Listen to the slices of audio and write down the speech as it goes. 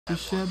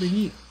Just shove and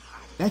eat.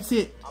 That's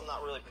it. I'm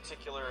not really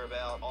particular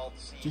about all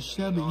the seeds. Just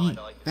shove and eat.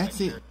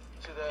 That's it.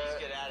 These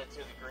get added to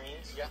the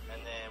greens. Yeah.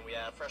 And then we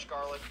add fresh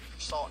garlic,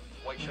 salt,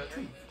 white sugar.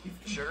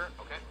 Sugar,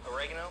 okay.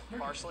 Oregano,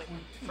 parsley,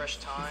 fresh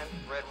thyme,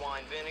 red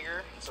wine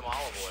vinegar, and some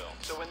olive oil.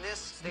 So when this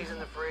stays in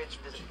the fridge,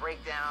 does it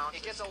break down?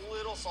 It gets a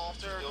little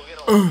softer. You'll get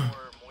a little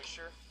more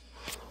moisture.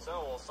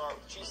 So we'll start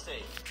with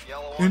cheesesteak.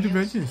 Yellow onions,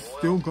 Intervention is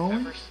still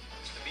going? peppers.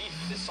 The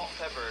beef is salt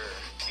and pepper.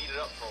 Beat it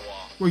up for a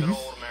while. Wait, Good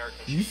old American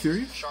cheese. you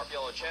serious? Sharp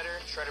yellow cheddar,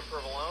 shredded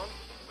provolone.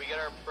 We get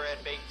our bread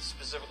baked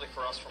specifically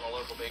for us from a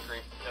local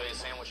bakery. You know, these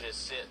sandwiches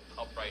sit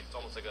upright. It's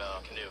almost like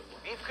a canoe.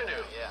 Beef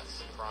canoe.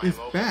 Yes. Fry It's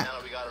them open. back. Now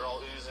that we got it all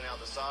oozing out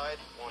the side.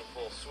 One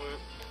full swoop.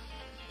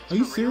 Are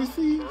you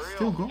seriously For real.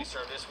 still going? We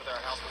serve this with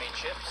our house-made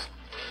chips.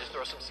 You just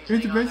throw some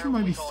seasoning Intervention on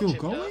there. might be We call it still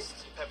chip going? dust,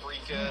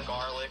 paprika,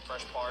 garlic,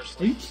 fresh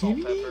parsley, Are you salt,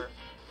 kidding me? pepper.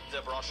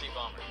 The raw sheep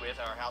bomber with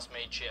our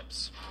house-made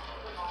chips.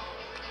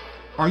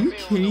 Are you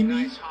kidding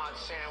me? Nice hot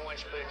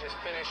sandwich, but it just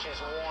finishes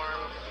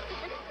warm.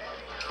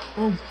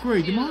 Oh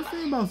great, am I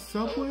saying about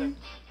Subway?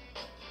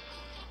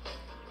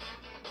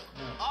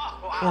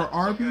 Or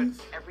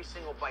Arby's? Every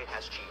single bite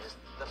has cheese.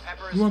 The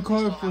peppers. You wanna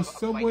call it still for have a bite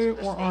Subway to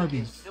the or steak.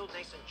 Arby's? It's still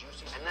nice and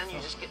juicy. And then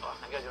you just get. Oh,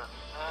 I gotta do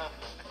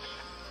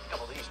a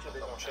couple of these two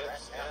big old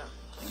chips.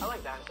 Yeah. I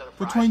like that instead of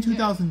For fries.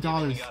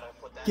 $22,000,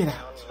 get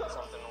out.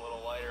 Something a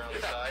little lighter on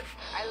the side.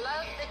 I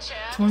love the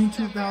chips.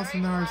 $22,000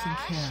 in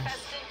cash.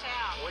 Best in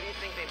town. What do you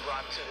think they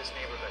brought to this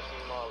neighborhood?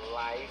 More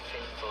life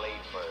and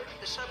flavor.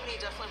 The company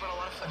definitely brought a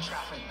lot of foot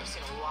traffic. I've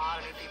seen a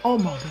lot of new people. Oh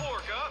my god.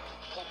 Pork up.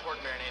 Pulled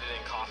pork marinated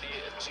in coffee.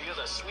 So you get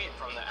the sweet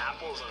from the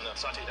apples and the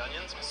sauteed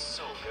onions. It's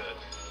so good.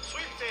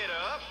 Sweet potato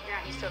up. You're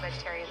not used to a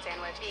vegetarian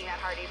sandwich being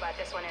that hearty, but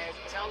this one is.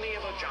 Tell me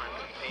about John.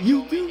 He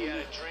You told me do. he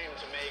had a dream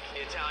to make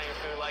the Italian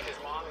food like his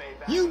mom made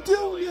back You in do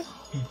Italy. know.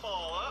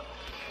 Meatball up.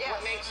 Yes.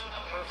 What makes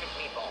a perfect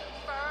meatball?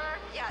 Fur.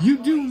 Yes.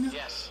 You do know.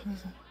 Yes.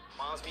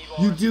 Mom's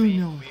meatball. You do recipe.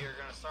 know. We are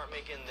going to start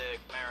making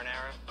the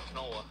marinara,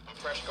 canola,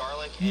 fresh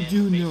garlic, You and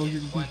do bacon, know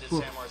you're blended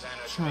booked. San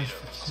Marzano Charge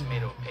tomato, for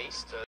tomato paste.